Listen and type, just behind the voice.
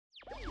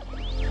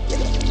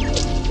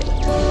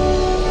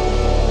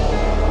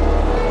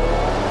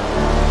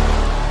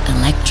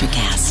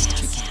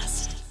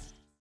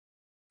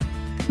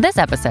This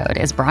episode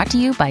is brought to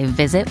you by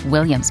Visit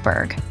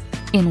Williamsburg.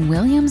 In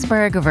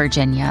Williamsburg,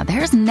 Virginia,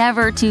 there's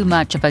never too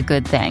much of a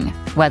good thing.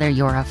 Whether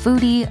you're a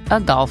foodie,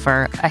 a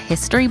golfer, a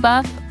history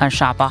buff, a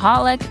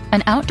shopaholic,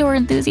 an outdoor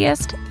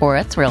enthusiast, or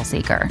a thrill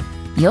seeker,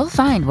 you'll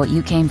find what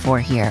you came for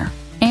here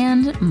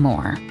and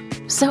more.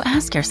 So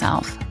ask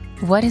yourself,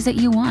 what is it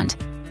you want?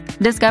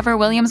 Discover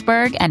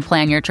Williamsburg and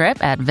plan your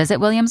trip at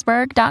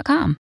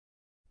visitwilliamsburg.com.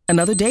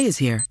 Another day is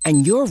here,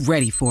 and you're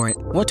ready for it.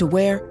 What to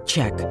wear?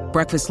 Check.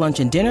 Breakfast, lunch,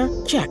 and dinner?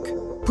 Check.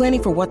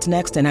 Planning for what's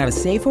next and how to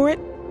save for it?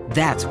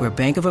 That's where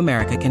Bank of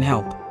America can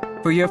help.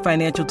 For your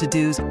financial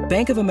to-dos,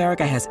 Bank of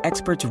America has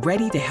experts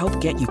ready to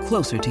help get you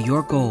closer to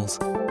your goals.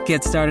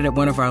 Get started at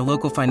one of our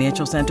local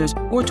financial centers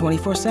or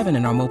 24/7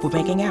 in our mobile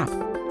banking app.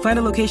 Find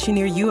a location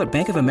near you at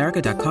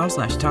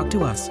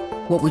bankofamerica.com/talktous.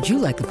 What would you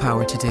like the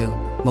power to do?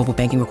 Mobile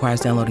banking requires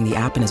downloading the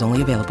app and is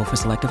only available for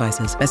select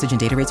devices. Message and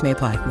data rates may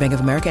apply. Bank of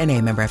America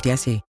N.A., member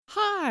FDIC.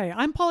 Hi,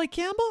 I'm Polly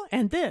Campbell,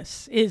 and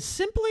this is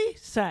Simply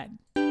Said.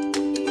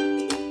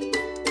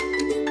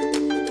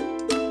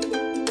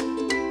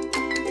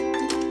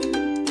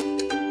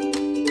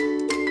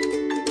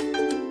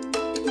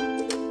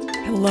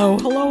 Hello,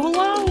 hello,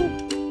 hello.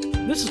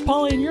 This is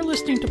Polly, and you're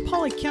listening to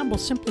Polly Campbell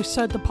Simply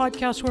Said, the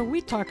podcast where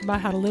we talk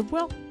about how to live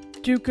well,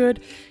 do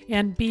good,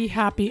 and be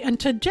happy. And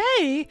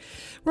today,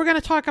 we're going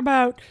to talk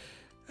about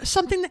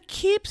something that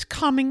keeps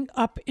coming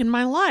up in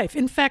my life.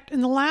 In fact, in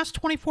the last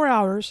 24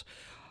 hours,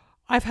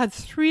 I've had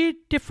 3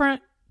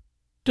 different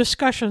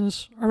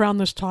discussions around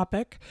this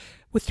topic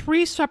with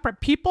 3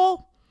 separate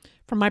people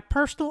from my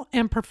personal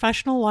and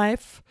professional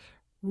life.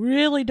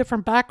 Really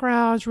different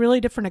backgrounds,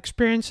 really different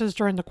experiences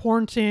during the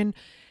quarantine,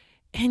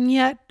 and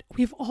yet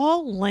we've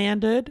all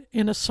landed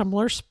in a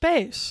similar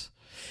space.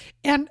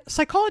 And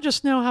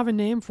psychologists now have a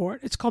name for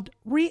it. It's called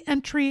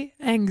re-entry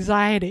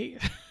anxiety.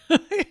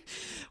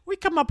 We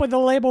come up with a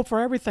label for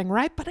everything,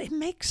 right? But it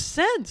makes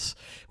sense.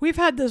 We've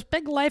had this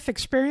big life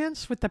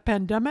experience with the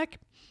pandemic,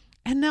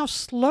 and now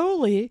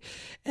slowly,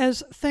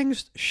 as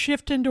things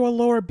shift into a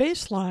lower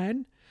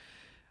baseline,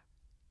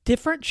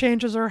 different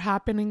changes are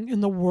happening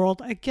in the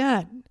world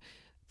again.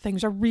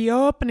 Things are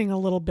reopening a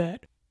little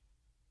bit.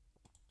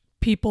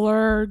 People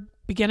are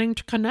beginning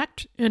to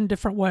connect in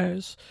different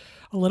ways,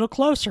 a little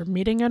closer,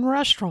 meeting in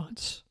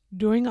restaurants,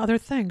 doing other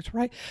things,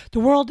 right? The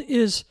world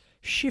is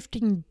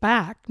shifting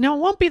back. Now, it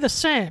won't be the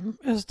same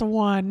as the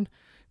one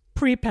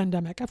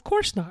pre-pandemic. Of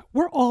course not.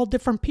 We're all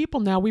different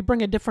people now. We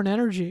bring a different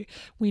energy.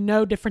 We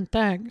know different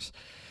things.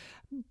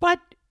 But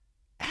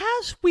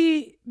as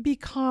we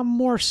become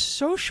more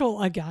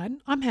social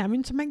again, I'm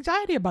having some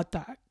anxiety about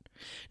that.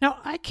 Now,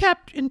 I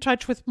kept in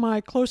touch with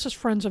my closest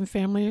friends and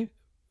family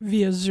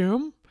via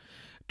Zoom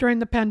during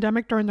the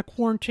pandemic, during the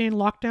quarantine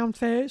lockdown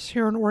phase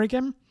here in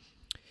Oregon.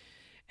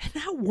 And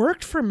that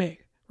worked for me,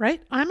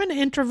 right? I'm an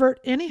introvert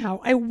anyhow.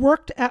 I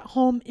worked at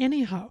home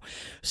anyhow.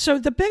 So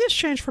the biggest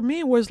change for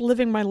me was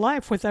living my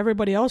life with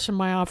everybody else in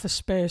my office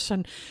space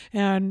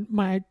and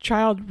my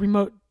child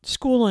remote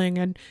schooling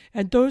and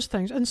those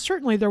things. And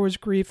certainly there was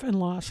grief and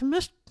loss. I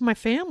missed my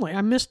family.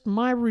 I missed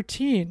my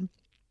routine.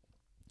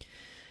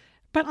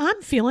 But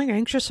I'm feeling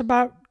anxious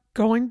about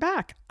going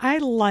back. I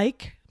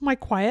like my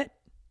quiet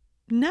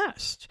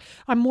nest.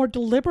 I'm more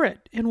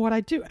deliberate in what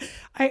I do.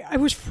 I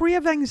was free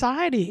of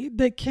anxiety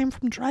that came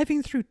from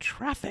driving through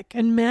traffic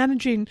and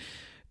managing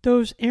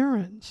those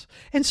errands.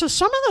 And so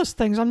some of those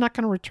things I'm not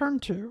going to return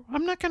to.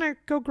 I'm not going to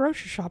go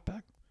grocery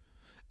shopping.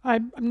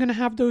 I'm going to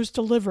have those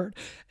delivered,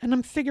 and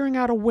I'm figuring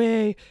out a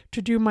way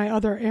to do my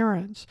other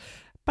errands.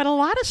 But a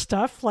lot of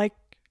stuff, like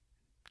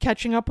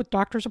catching up with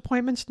doctor's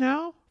appointments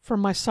now for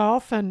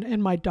myself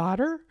and my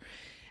daughter,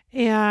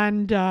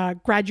 and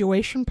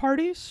graduation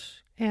parties,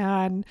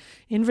 and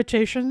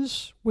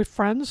invitations with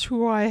friends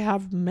who I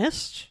have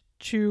missed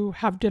to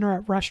have dinner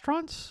at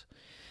restaurants,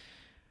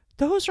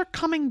 those are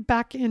coming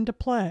back into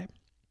play.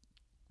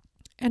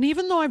 And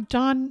even though I've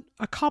done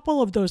a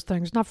couple of those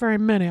things, not very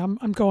many, I'm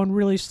going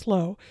really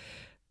slow,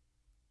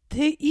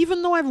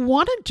 even though I've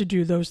wanted to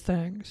do those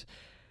things,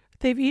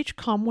 they've each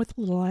come with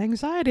a little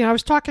anxiety. I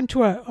was talking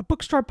to a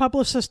bookstore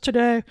publicist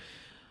today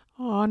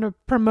on a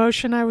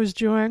promotion I was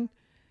doing,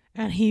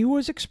 and he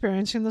was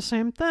experiencing the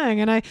same thing.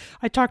 And I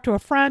talked to a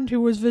friend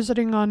who was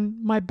visiting on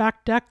my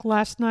back deck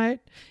last night,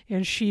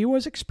 and she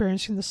was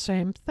experiencing the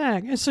same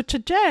thing. And so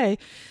today,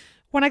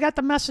 when I got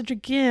the message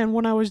again,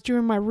 when I was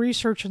doing my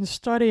research and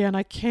study, and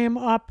I came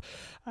up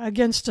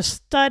against a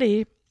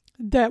study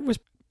that was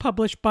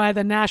published by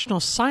the National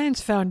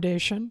Science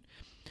Foundation,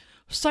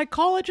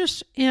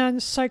 psychologist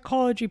and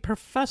psychology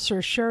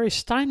professor Sherry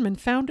Steinman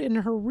found in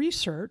her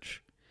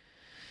research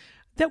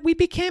that we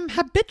became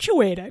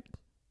habituated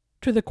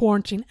to the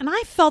quarantine. And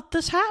I felt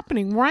this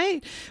happening,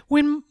 right?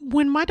 When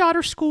my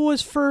daughter's school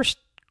was first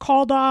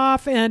called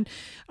off and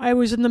I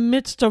was in the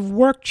midst of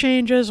work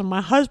changes and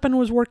my husband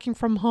was working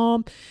from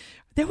home,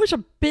 there was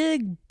a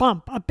big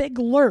bump, a big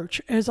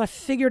lurch as I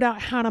figured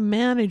out how to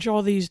manage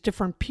all these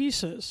different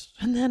pieces.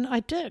 And then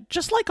I did,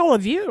 just like all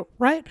of you,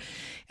 right?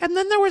 And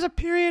then there was a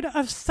period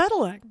of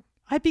settling.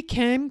 I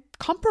became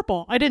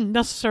comfortable. I didn't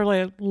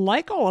necessarily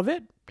like all of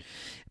it,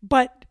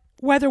 but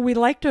whether we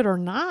liked it or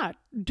not,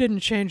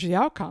 didn't change the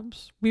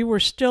outcomes. We were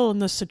still in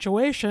this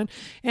situation,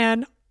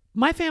 and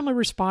my family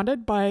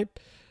responded by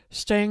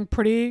staying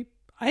pretty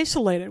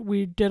isolated.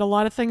 We did a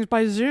lot of things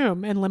by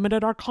Zoom and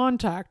limited our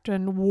contact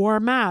and wore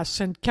masks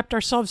and kept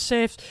ourselves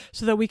safe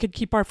so that we could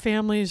keep our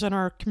families and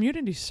our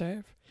communities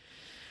safe.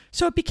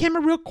 So it became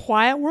a real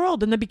quiet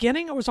world. In the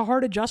beginning, it was a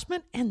hard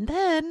adjustment, and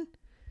then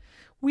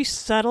we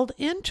settled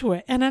into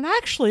it. And it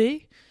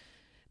actually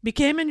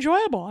became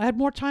enjoyable. I had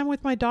more time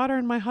with my daughter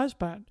and my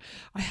husband.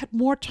 I had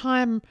more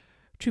time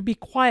to be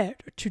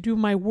quiet, to do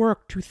my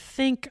work, to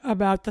think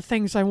about the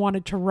things I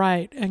wanted to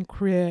write and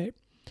create.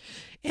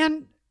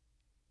 And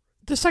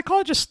the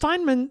psychologist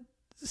Steinman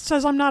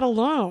says I'm not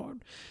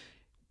alone.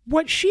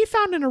 What she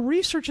found in her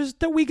research is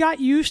that we got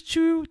used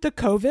to the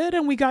COVID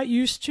and we got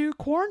used to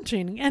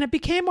quarantining, and it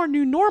became our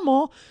new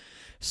normal.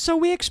 So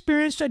we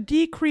experienced a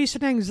decrease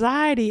in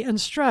anxiety and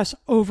stress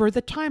over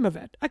the time of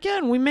it.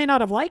 Again, we may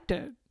not have liked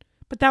it,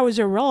 but that was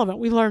irrelevant.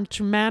 We learned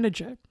to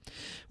manage it.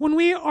 When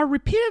we are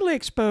repeatedly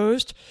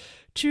exposed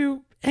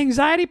to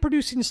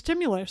anxiety-producing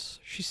stimulus,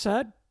 she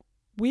said,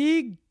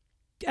 we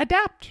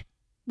adapt.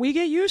 We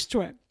get used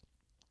to it.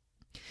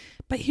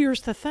 But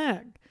here's the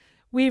thing.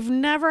 We've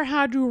never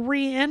had to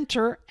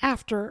re-enter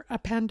after a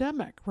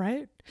pandemic,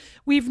 right?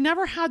 We've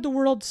never had the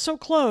world so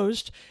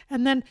closed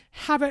and then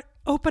have it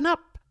open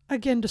up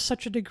again to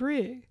such a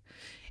degree.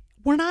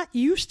 We're not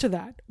used to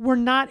that. We're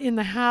not in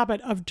the habit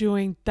of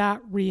doing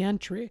that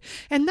re-entry.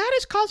 And that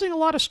is causing a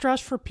lot of stress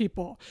for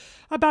people.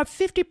 About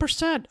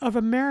 50% of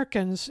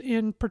Americans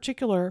in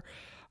particular,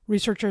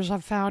 researchers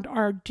have found,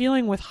 are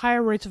dealing with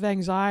higher rates of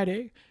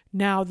anxiety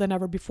now than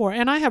ever before.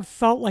 And I have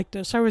felt like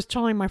this. I was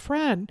telling my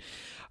friend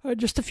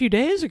just a few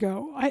days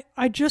ago,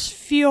 I just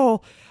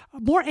feel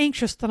more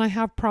anxious than I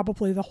have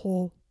probably the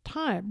whole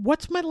time.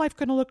 What's my life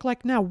going to look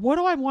like now? What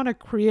do I want to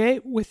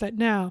create with it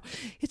now?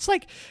 It's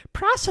like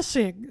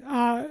processing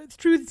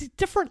through the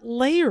different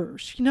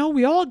layers. You know,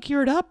 we all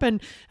geared up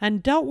and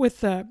dealt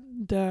with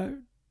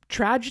the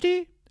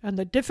tragedy and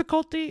the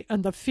difficulty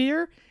and the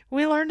fear.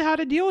 We learned how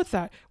to deal with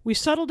that. We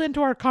settled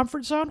into our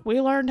comfort zone.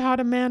 We learned how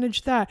to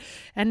manage that.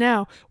 And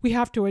now we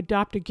have to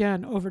adapt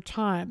again over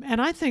time.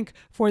 And I think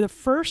for the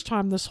first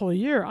time this whole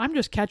year, I'm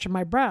just catching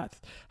my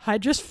breath. I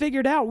just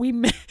figured out we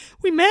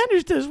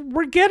managed this.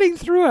 We're getting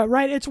through it,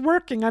 right? It's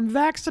working. I'm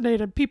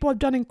vaccinated. People have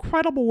done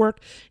incredible work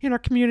in our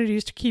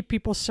communities to keep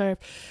people safe.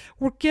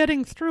 We're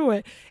getting through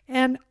it.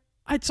 And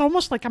it's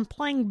almost like I'm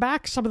playing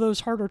back some of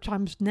those harder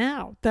times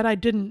now that I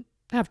didn't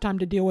have time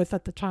to deal with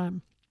at the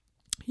time.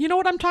 You know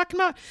what I'm talking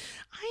about?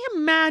 I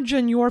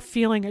imagine you're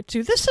feeling it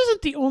too. This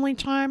isn't the only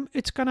time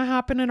it's going to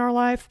happen in our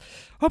life.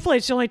 Hopefully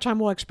it's the only time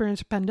we'll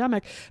experience a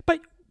pandemic.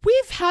 But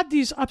we've had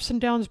these ups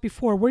and downs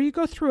before where you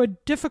go through a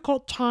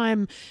difficult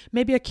time,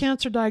 maybe a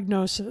cancer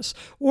diagnosis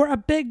or a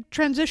big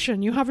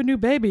transition. You have a new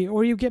baby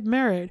or you get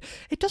married.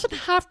 It doesn't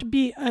have to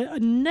be a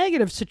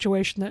negative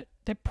situation that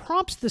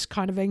prompts this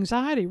kind of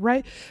anxiety,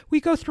 right? We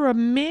go through a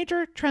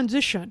major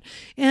transition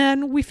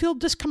and we feel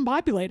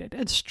discombobulated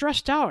and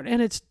stressed out, and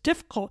it's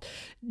difficult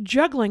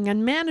juggling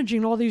and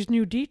managing all these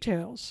new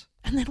details.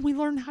 And then we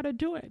learn how to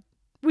do it.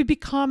 We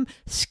become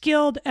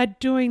skilled at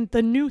doing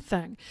the new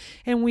thing,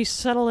 and we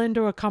settle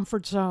into a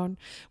comfort zone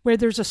where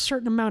there's a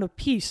certain amount of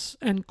peace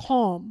and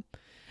calm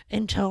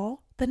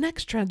until the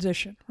next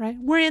transition, right?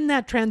 We're in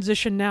that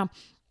transition now.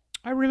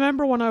 I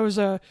remember when I was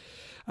a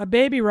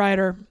baby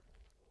writer,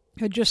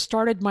 I just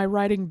started my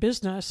writing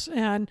business,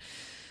 and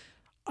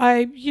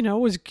I,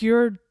 was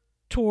geared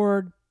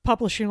toward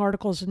publishing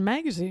articles in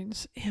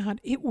magazines, and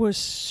it was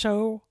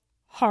so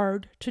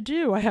hard to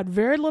do. I had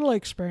very little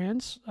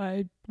experience.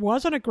 I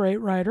wasn't a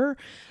great writer.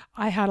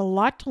 I had a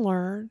lot to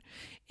learn,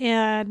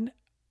 and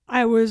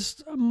I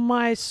was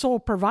my sole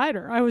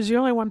provider. I was the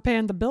only one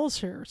paying the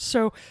bills here.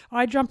 So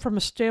I jumped from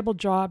a stable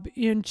job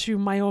into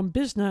my own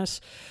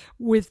business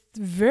with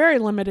very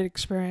limited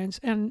experience,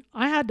 and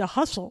I had to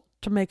hustle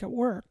to make it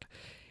work.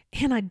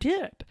 And I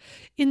did.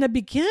 In the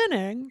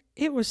beginning,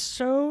 it was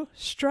so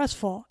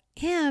stressful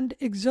and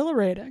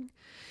exhilarating.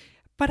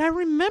 But I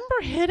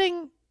remember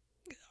hitting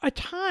a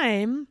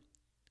time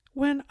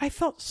when I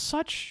felt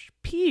such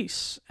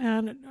peace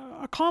and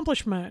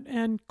accomplishment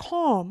and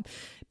calm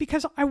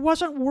because I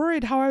wasn't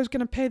worried how I was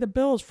going to pay the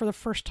bills for the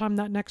first time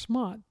that next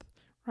month,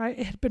 right?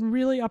 It had been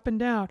really up and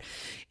down.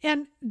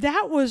 And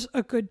that was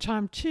a good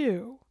time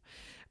too.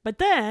 But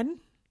then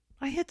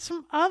I hit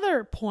some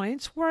other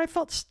points where I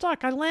felt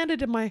stuck. I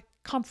landed in my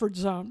comfort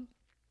zone,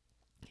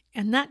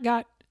 and that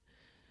got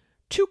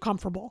too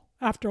comfortable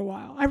after a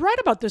while. I write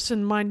about this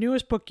in my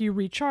newest book, You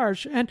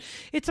Recharge, and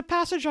it's a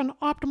passage on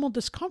optimal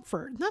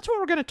discomfort. And that's what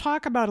we're going to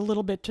talk about a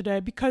little bit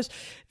today, because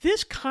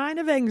this kind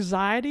of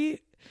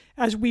anxiety,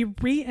 as we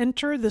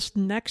re-enter this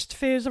next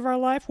phase of our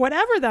life,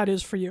 whatever that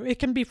is for you, it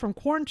can be from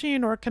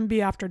quarantine, or it can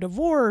be after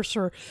divorce,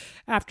 or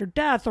after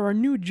death, or a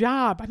new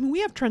job. I mean,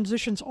 we have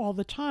transitions all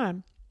the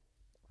time.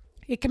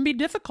 It can be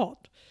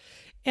difficult,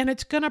 and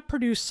it's going to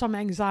produce some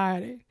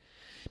anxiety.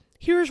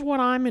 Here's what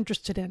I'm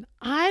interested in.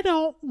 I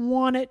don't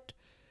want it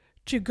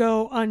to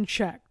go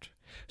unchecked.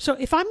 So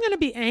if I'm going to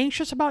be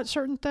anxious about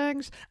certain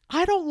things,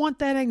 I don't want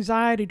that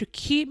anxiety to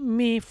keep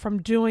me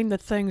from doing the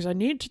things I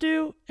need to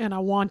do and I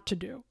want to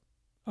do.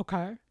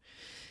 Okay?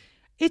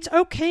 It's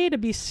okay to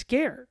be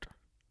scared.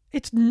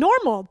 It's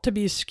normal to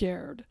be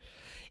scared.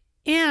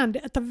 And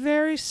at the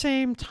very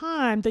same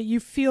time that you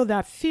feel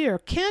that fear,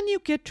 can you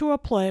get to a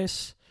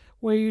place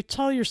where you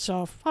tell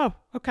yourself, oh,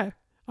 okay,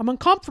 I'm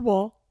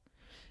uncomfortable,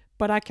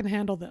 but I can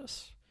handle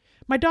this.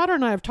 My daughter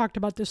and I have talked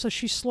about this as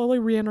she's slowly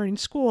re-entering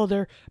school.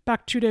 They're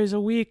back 2 days a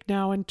week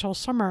now until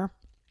summer.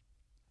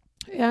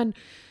 And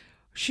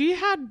she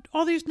had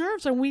all these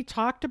nerves, and we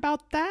talked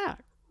about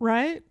that,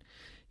 right?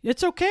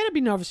 It's okay to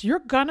be nervous. You're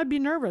going to be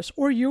nervous,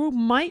 or you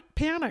might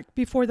panic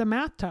before the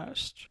math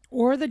test,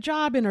 or the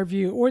job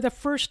interview, or the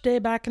first day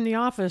back in the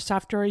office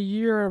after a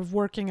year of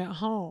working at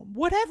home.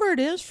 Whatever it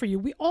is for you,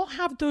 we all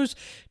have those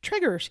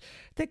triggers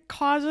that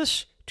cause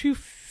us to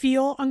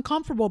feel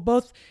uncomfortable,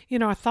 both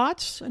in our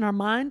thoughts, in our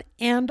mind,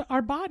 and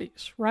our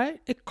bodies, right?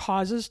 It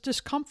causes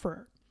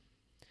discomfort.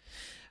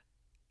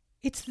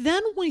 It's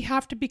then we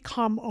have to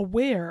become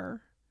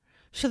aware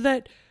so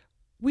that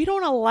we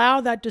don't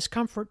allow that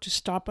discomfort to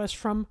stop us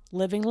from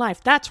living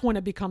life. That's when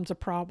it becomes a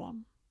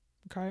problem.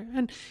 Okay.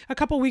 And a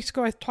couple of weeks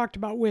ago, I talked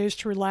about ways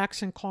to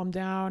relax and calm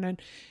down.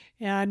 And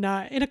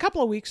in a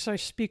couple of weeks, I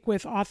speak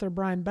with author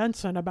Brian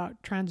Benson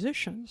about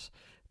transitions.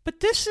 But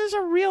this is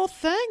a real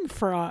thing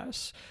for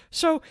us.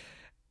 So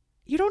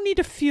you don't need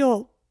to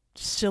feel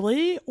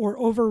silly or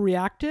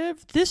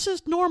overreactive. This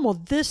is normal.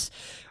 This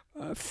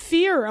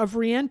fear of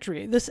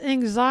reentry, this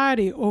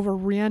anxiety over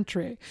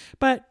reentry.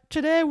 But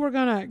today we're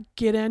going to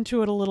get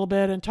into it a little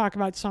bit and talk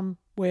about some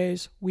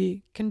ways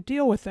we can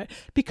deal with it.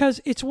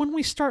 Because it's when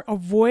we start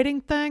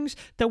avoiding things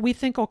that we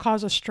think will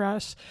cause us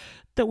stress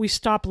that we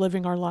stop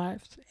living our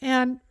lives.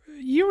 And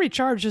You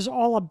Recharge is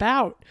all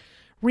about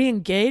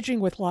re-engaging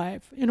with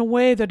life in a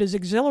way that is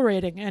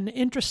exhilarating and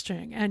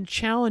interesting and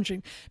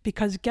challenging.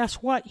 Because guess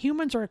what?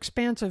 Humans are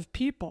expansive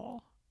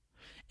people.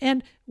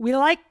 And we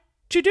like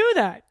to do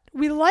that.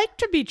 We like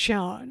to be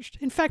challenged.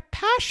 In fact,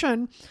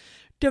 passion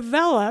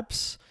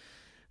develops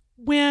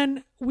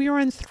when we are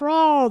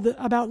enthralled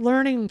about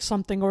learning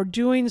something or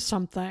doing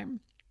something.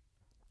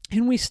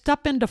 And we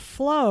step into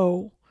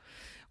flow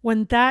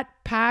when that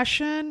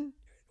passion,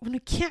 when we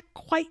can't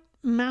quite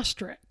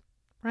master it,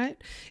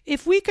 right?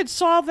 If we could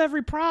solve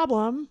every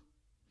problem,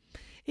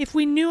 if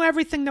we knew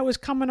everything that was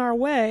coming our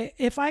way,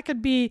 if I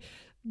could be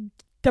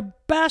the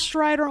best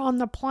writer on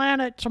the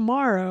planet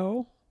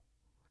tomorrow,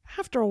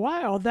 after a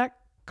while, that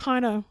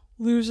kind of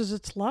loses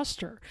its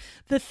luster.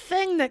 The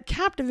thing that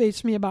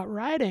captivates me about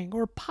writing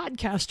or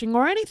podcasting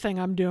or anything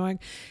I'm doing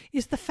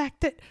is the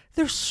fact that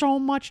there's so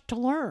much to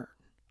learn.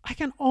 I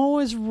can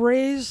always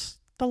raise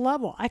the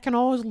level. I can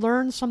always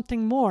learn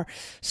something more.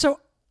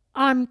 So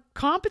I'm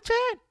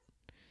competent,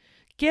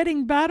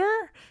 getting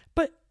better,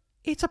 but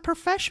it's a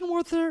profession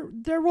where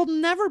there will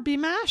never be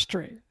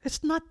mastery.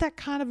 It's not that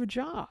kind of a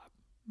job.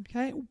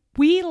 Okay?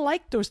 We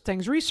like those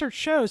things. Research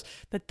shows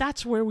that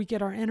that's where we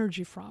get our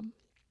energy from.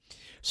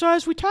 So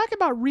as we talk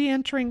about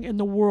re-entering in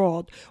the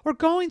world or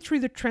going through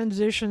the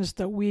transitions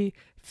that we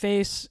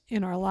face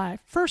in our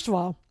life, first of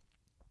all,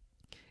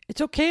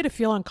 it's okay to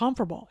feel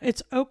uncomfortable.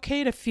 It's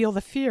okay to feel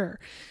the fear.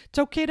 It's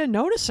okay to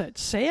notice it.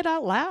 Say it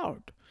out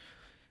loud.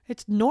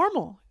 It's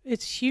normal.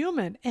 It's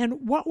human.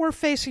 And what we're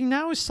facing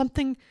now is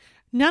something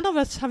none of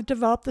us have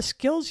developed the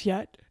skills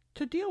yet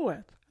to deal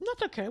with. And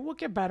that's okay. We'll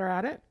get better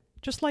at it,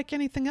 just like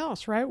anything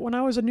else, right? When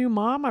I was a new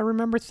mom, I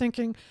remember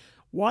thinking,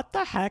 what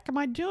the heck am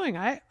I doing?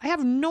 I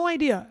have no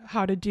idea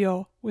how to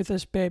deal with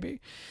this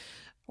baby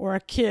or a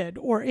kid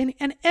or in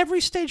every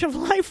stage of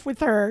life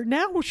with her.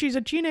 Now she's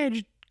a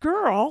teenage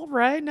girl,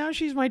 right? Now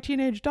she's my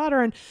teenage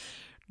daughter, and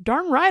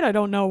darn right I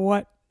don't know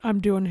what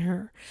I'm doing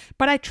here.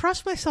 But I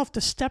trust myself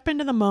to step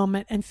into the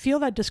moment and feel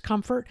that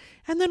discomfort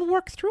and then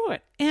work through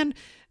it and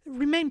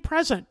remain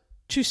present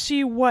to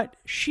see what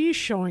she's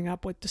showing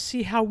up with, to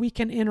see how we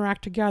can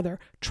interact together.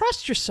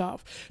 Trust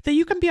yourself that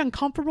you can be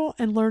uncomfortable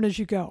and learn as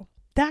you go.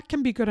 That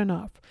can be good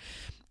enough.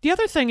 The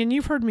other thing, and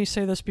you've heard me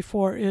say this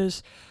before,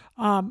 is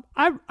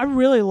I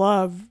really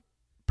love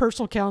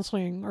personal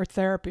counseling or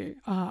therapy.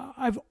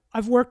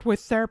 I've worked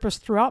with therapists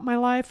throughout my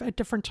life at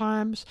different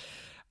times.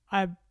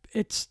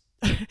 It's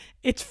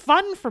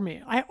fun for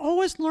me. I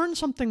always learn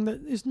something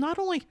that is not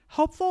only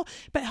helpful,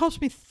 but helps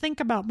me think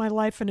about my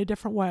life in a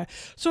different way.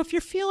 So if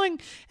you're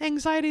feeling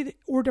anxiety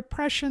or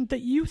depression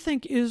that you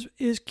think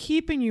is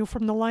keeping you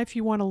from the life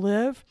you want to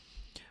live,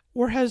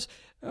 or has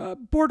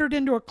bordered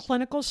into a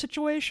clinical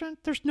situation,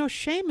 there's no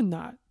shame in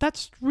that.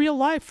 That's real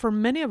life for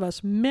many of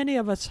us. Many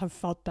of us have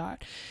felt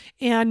that.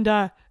 And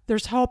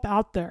there's help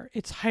out there.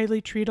 It's highly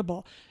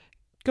treatable.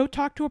 Go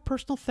talk to a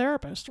personal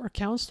therapist or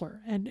counselor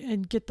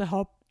and get the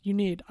help you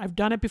need. I've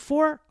done it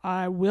before.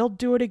 I will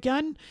do it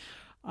again.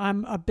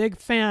 I'm a big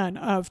fan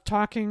of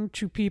talking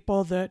to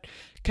people that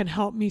can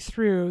help me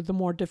through the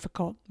more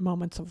difficult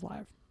moments of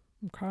life.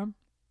 Okay?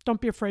 Don't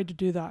be afraid to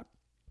do that.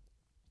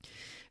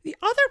 The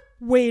other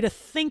way to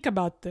think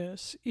about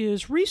this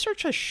is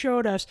research has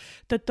showed us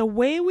that the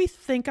way we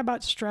think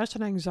about stress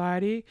and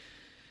anxiety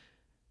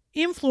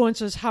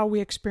influences how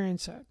we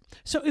experience it.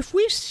 So if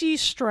we see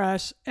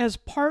stress as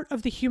part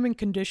of the human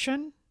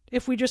condition,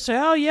 if we just say,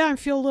 oh yeah, I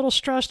feel a little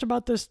stressed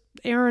about this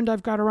errand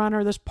I've got to run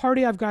or this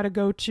party I've got to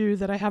go to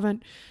that I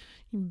haven't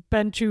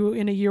been to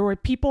in a year, or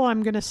people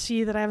I'm going to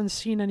see that I haven't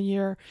seen in a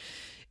year.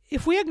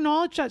 If we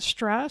acknowledge that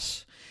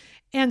stress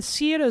and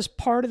see it as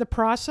part of the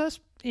process,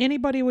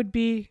 anybody would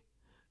be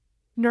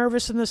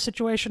nervous in this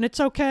situation. It's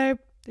okay.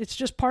 It's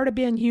just part of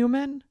being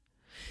human.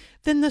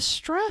 Then the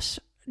stress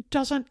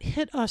doesn't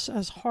hit us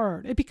as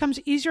hard. It becomes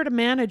easier to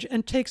manage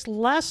and takes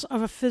less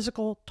of a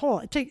physical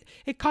toll.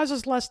 It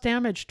causes less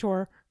damage to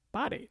our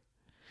body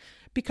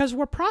because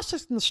we're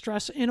processing the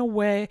stress in a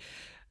way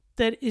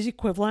that is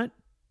equivalent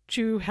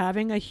to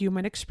having a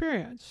human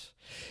experience.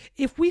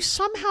 If we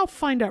somehow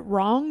find it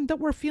wrong that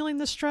we're feeling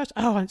the stress,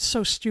 oh, it's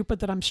so stupid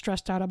that I'm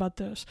stressed out about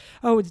this.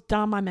 Oh, it's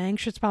dumb, I'm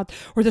anxious about,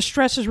 or the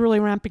stress is really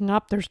ramping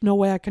up, there's no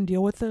way I can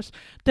deal with this,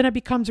 then it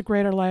becomes a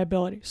greater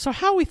liability. So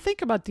how we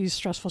think about these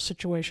stressful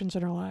situations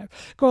in our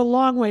life go a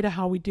long way to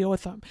how we deal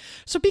with them.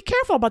 So be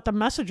careful about the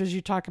messages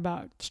you talk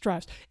about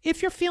stress.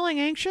 If you're feeling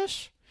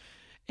anxious,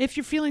 if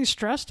you're feeling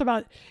stressed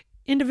about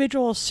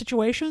individual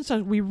situations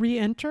as we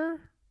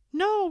re-enter,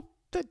 no,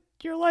 that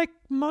you're like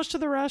most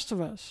of the rest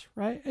of us,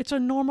 right? It's a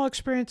normal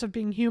experience of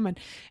being human,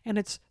 and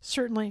it's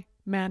certainly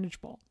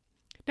manageable.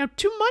 Now,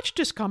 too much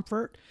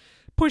discomfort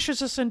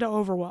pushes us into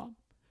overwhelm,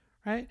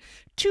 right?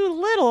 Too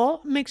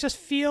little makes us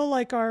feel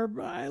like our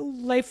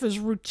life is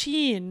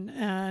routine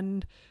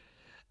and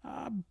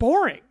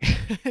boring.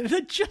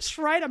 The just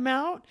right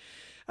amount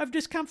of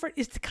discomfort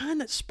is the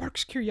kind that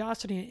sparks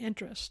curiosity and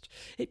interest.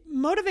 It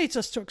motivates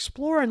us to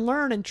explore and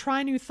learn and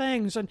try new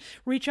things and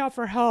reach out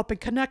for help and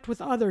connect with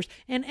others.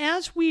 And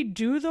as we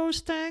do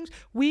those things,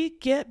 we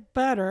get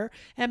better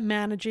at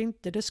managing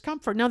the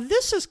discomfort. Now,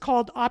 this is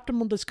called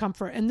optimal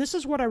discomfort, and this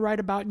is what I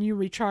write about in You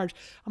Recharge.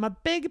 I'm a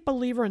big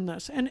believer in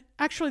this. And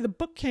actually, the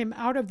book came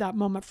out of that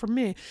moment for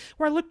me,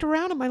 where I looked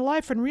around at my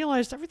life and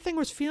realized everything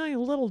was feeling a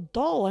little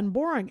dull and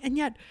boring. And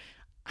yet,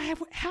 I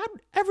had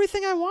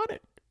everything I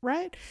wanted.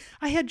 Right?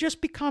 I had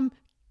just become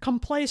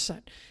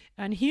complacent.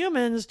 And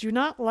humans do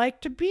not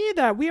like to be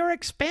that. We are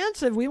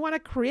expansive. We want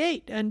to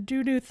create and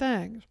do new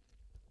things.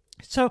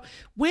 So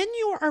when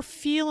you are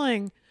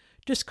feeling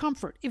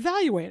discomfort,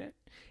 evaluate it.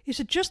 Is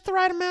it just the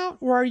right amount,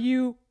 or are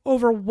you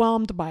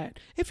overwhelmed by it?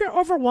 If you're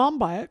overwhelmed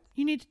by it,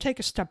 you need to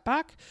take a step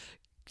back,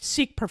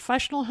 seek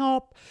professional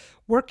help,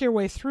 work your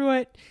way through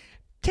it.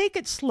 Take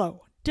it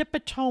slow. Dip a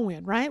toe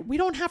in, right? We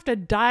don't have to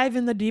dive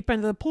in the deep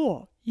end of the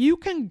pool. You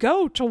can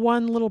go to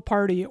one little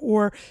party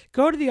or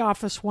go to the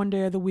office one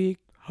day of the week.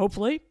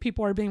 Hopefully,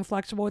 people are being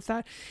flexible with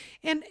that,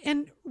 and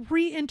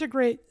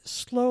reintegrate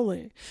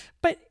slowly.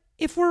 But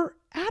if we're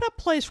at a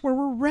place where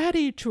we're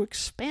ready to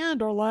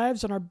expand our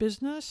lives and our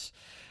business,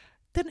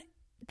 then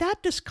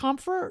that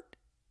discomfort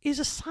is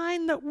a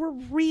sign that we're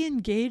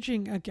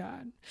re-engaging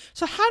again.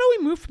 So how do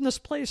we move from this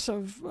place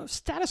of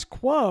status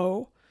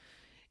quo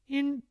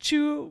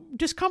into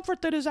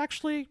discomfort that is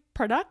actually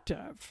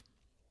productive?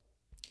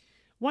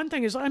 One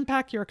thing is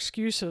unpack your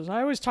excuses.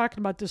 I was talking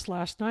about this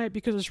last night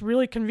because it's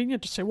really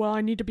convenient to say, well,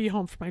 I need to be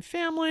home for my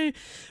family,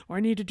 or I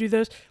need to do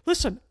this.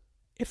 Listen,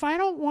 if I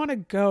don't want to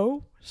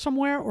go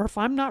somewhere, or if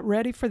I'm not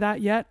ready for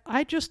that yet,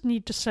 I just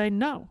need to say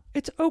no.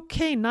 It's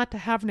okay not to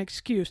have an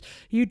excuse.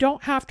 You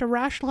don't have to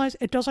rationalize.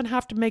 It doesn't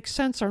have to make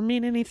sense or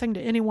mean anything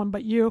to anyone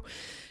but you.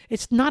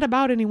 It's not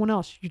about anyone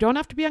else. You don't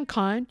have to be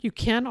unkind. You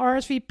can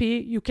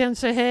RSVP. You can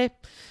say, hey,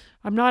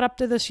 I'm not up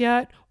to this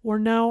yet, or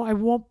no, I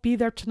won't be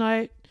there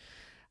tonight.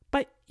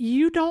 But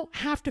you don't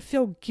have to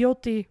feel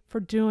guilty for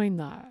doing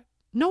that.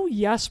 No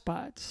yes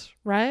buts,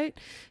 right?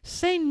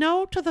 Say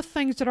no to the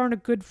things that aren't a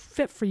good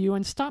fit for you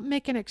and stop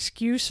making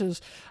excuses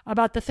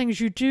about the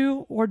things you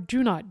do or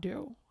do not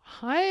do.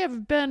 I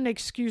have been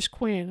excuse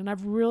queen, and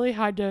I've really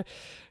had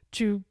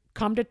to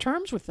come to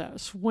terms with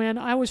this. When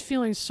I was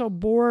feeling so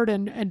bored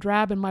and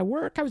drab in my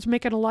work, I was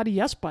making a lot of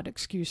yes but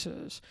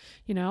excuses,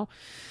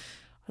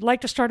 I'd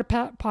like to start a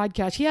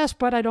podcast. Yes,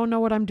 but I don't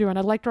know what I'm doing.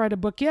 I'd like to write a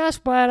book. Yes,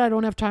 but I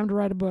don't have time to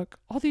write a book.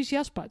 All these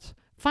yes buts.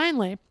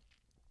 Finally,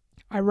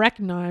 I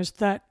recognized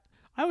that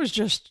I was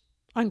just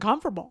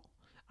uncomfortable.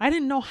 I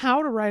didn't know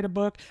how to write a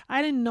book.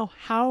 I didn't know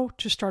how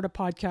to start a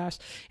podcast.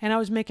 And I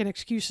was making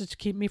excuses to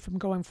keep me from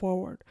going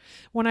forward.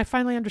 When I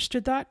finally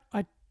understood that,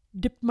 I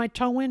dipped my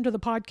toe into the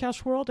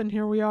podcast world, and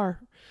here we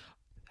are,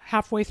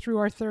 halfway through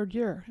our third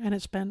year. And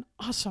it's been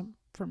awesome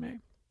for me.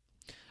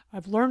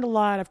 I've learned a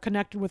lot. I've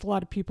connected with a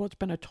lot of people. It's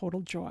been a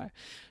total joy.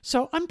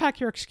 So unpack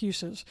your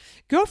excuses.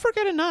 Go for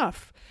good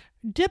enough.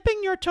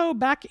 Dipping your toe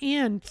back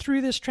in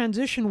through this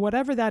transition,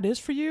 whatever that is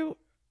for you,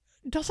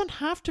 doesn't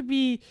have to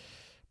be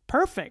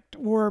perfect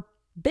or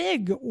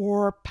big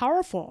or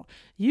powerful.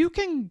 You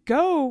can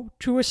go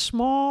to a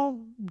small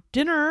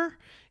dinner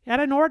at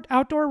an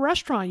outdoor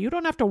restaurant. You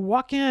don't have to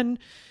walk in,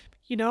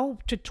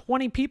 to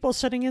 20 people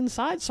sitting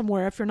inside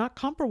somewhere if you're not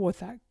comfortable with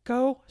that.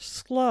 Go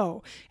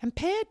slow and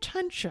pay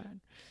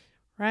attention.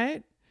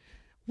 Right?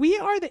 We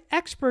are the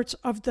experts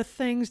of the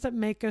things that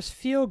make us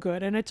feel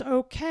good, and it's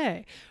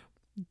okay.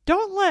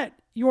 Don't let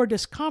your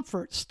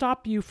discomfort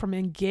stop you from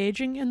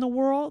engaging in the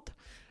world,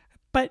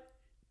 but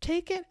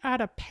take it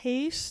at a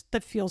pace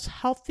that feels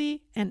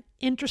healthy and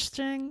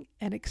interesting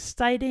and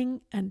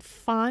exciting and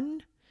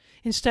fun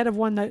instead of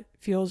one that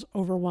feels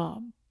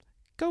overwhelmed.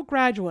 Go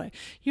gradually.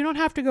 You don't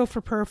have to go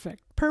for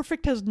perfect.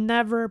 Perfect has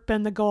never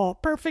been the goal.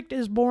 Perfect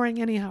is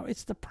boring anyhow.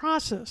 It's the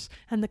process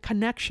and the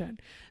connection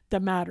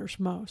that matters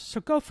most.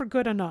 So go for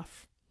good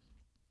enough.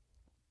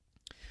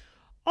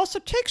 Also,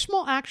 take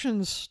small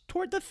actions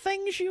toward the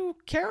things you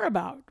care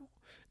about,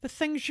 the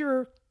things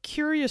you're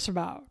curious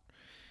about,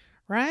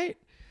 right?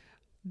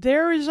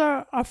 There is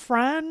a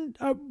friend,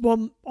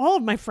 well, all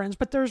of my friends,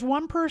 but there's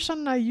one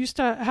person I used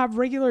to have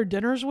regular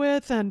dinners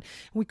with, and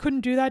we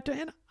couldn't do that.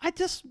 And I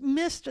just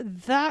missed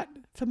that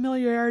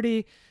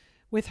familiarity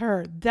with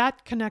her,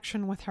 that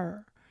connection with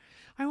her.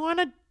 I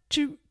wanted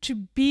to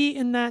be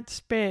in that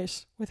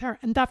space with her,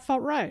 and that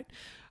felt right.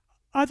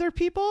 Other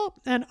people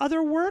and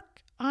other work,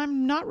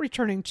 I'm not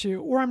returning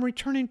to, or I'm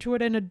returning to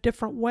it in a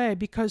different way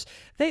because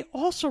they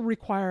also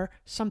require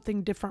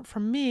something different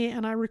from me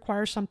and I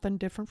require something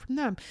different from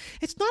them.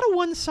 It's not a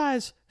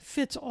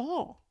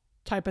one-size-fits-all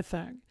type of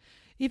thing.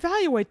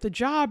 Evaluate the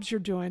jobs you're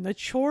doing, the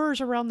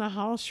chores around the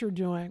house you're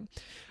doing,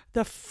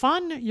 the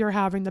fun you're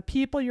having, the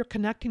people you're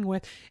connecting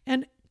with,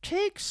 and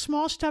take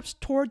small steps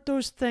toward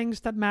those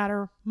things that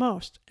matter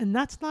most. And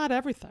that's not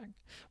everything.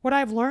 What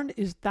I've learned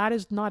is that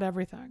is not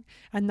everything,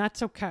 and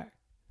that's okay.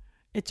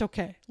 It's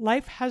okay.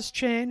 Life has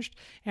changed,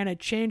 and it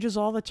changes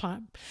all the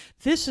time.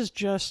 This is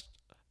just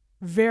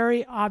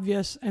very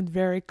obvious and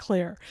very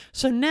clear.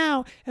 So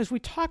now, as we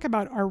talk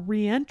about our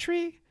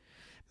re-entry,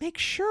 make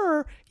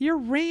sure you're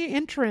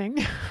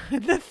re-entering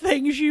the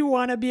things you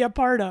want to be a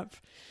part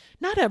of.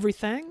 Not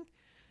everything.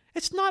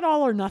 It's not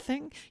all or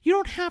nothing. You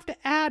don't have to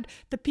add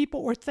the people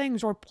or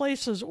things or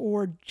places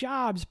or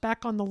jobs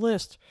back on the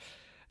list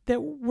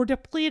that were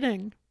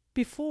depleting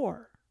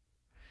before.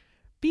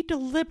 Be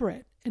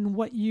deliberate in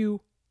what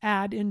you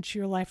add into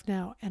your life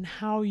now and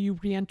how you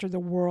re-enter the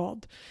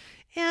world.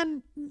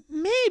 And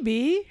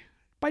maybe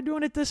by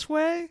doing it this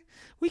way,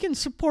 we can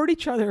support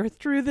each other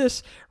through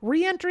this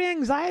re-entry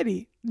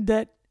anxiety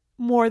that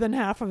more than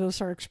half of us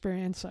are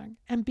experiencing,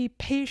 and be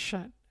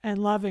patient and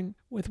loving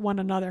with one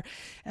another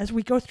as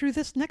we go through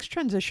this next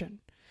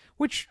transition,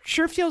 which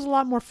sure feels a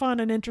lot more fun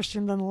and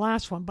interesting than the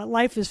last one, but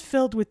life is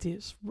filled with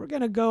these. We're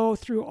going to go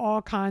through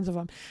all kinds of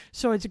them.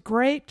 So it's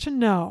great to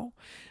know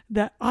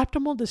that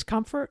optimal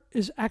discomfort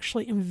is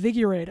actually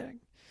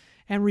invigorating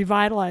and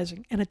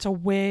revitalizing, and it's a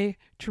way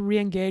to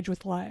re-engage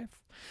with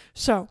life.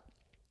 So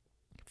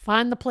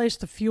find the place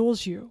that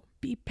fuels you.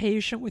 Be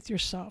patient with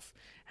yourself.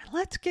 And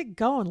let's get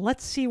going.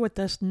 Let's see what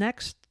this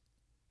next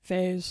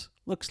phase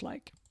looks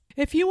like.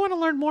 If you want to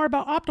learn more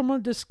about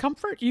optimal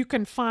discomfort, you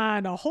can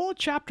find a whole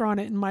chapter on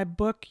it in my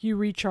book, You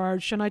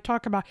Recharged. And I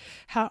talk about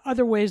how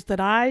other ways that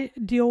I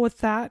deal with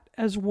that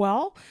as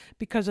well,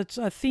 because it's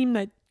a theme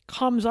that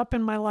comes up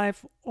in my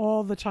life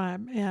all the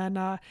time. And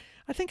I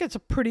think it's a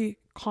pretty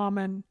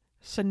common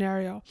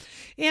scenario.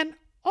 And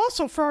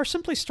also for our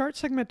Simply Start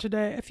segment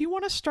today, if you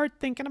want to start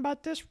thinking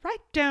about this,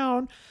 write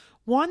down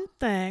one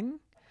thing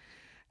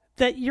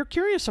that you're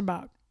curious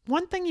about,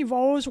 one thing you've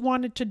always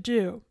wanted to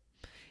do.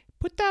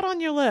 Put that on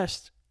your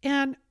list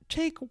and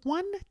take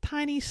one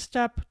tiny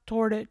step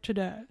toward it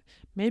today.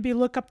 Maybe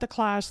look up the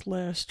class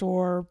list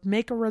or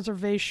make a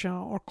reservation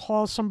or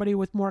call somebody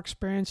with more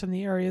experience in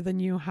the area than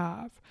you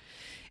have.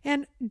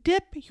 And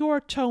dip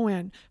your toe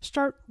in.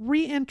 Start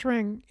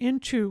re-entering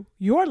into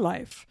your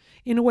life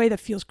in a way that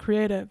feels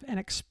creative and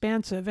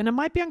expansive. And it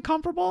might be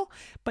uncomfortable,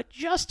 but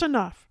just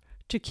enough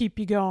to keep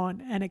you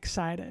going and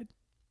excited.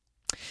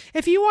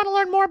 If you want to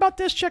learn more about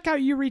this, check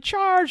out You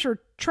Recharge or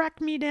track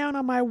me down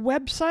on my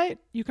website.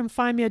 You can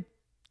find me at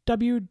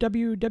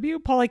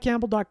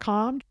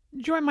www.pollycampbell.com.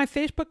 Join my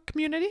Facebook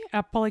community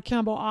at Polly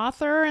Campbell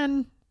Author,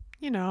 and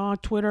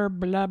Twitter,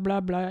 blah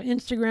blah blah,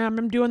 Instagram.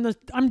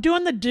 I'm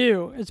doing the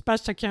do as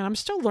best I can. I'm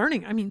still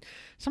learning. I mean,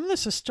 some of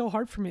this is still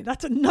hard for me.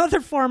 That's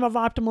another form of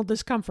optimal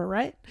discomfort,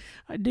 right?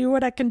 I do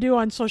what I can do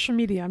on social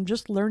media. I'm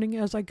just learning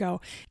as I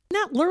go.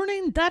 That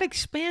learning, that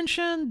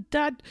expansion,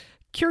 that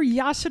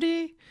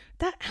curiosity,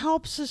 that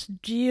helps us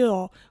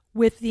deal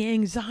with the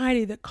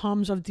anxiety that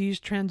comes of these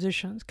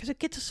transitions, because it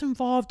gets us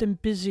involved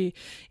and busy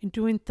in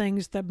doing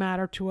things that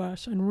matter to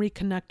us and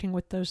reconnecting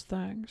with those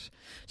things.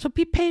 So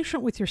be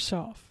patient with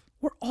yourself.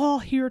 We're all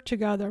here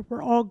together.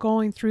 We're all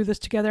going through this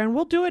together, and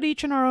we'll do it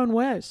each in our own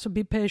ways. So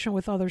be patient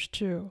with others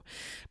too.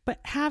 But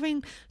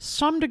having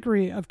some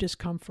degree of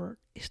discomfort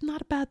is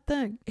not a bad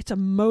thing. It's a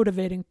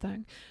motivating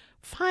thing.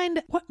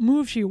 Find what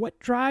moves you,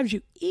 what drives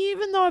you,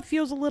 even though it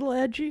feels a little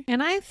edgy.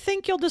 And I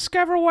think you'll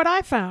discover what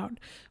I found,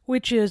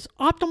 which is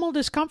optimal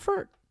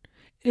discomfort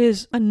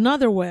is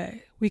another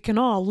way we can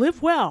all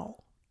live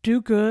well,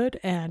 do good,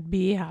 and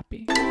be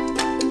happy.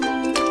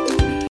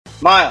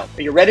 Miles,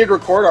 are you ready to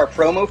record our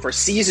promo for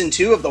Season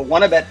 2 of the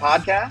Wanna Bet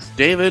podcast?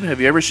 David,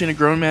 have you ever seen a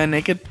grown man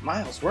naked?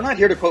 Miles, we're not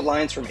here to quote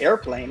lines from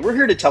Airplane. We're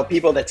here to tell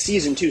people that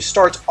Season 2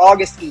 starts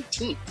August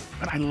 18th.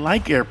 But I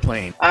like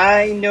Airplane.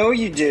 I know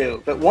you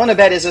do, but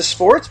WannaBet is a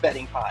sports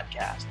betting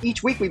podcast.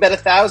 Each week we bet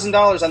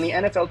 $1,000 on the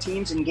NFL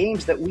teams and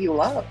games that we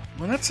love.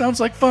 Well, that sounds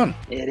like fun.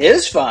 It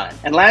is fun.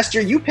 And last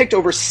year you picked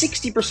over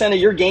 60% of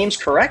your games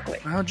correctly.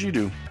 How'd you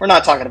do? We're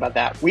not talking about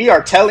that. We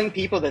are telling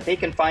people that they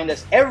can find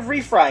us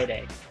every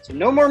Friday. So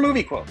no more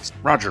movie quotes.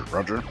 Roger.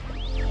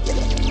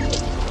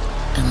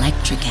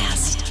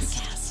 Electricast.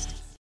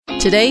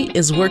 Today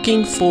is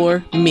working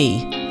for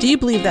me. Do you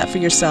believe that for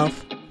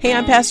yourself? Hey,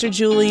 I'm Pastor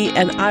Julie,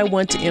 and I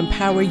want to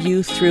empower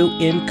you through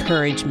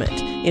encouragement.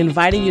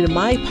 Inviting you to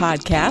my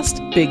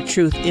podcast, Big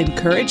Truth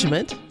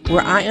Encouragement,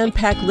 where I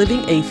unpack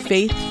living a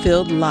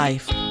faith-filled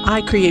life.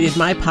 I created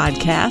my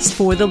podcast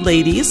for the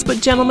ladies, but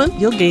gentlemen,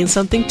 you'll gain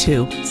something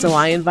too. So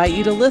I invite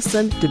you to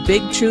listen to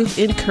Big Truth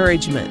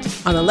Encouragement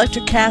on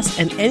Electricast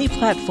and any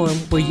platform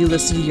where you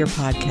listen to your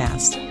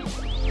podcast.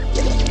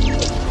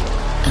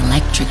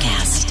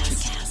 Electricast.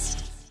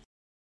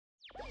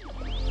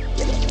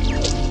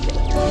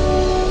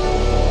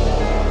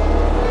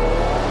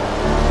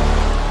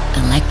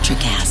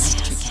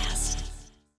 Electricast.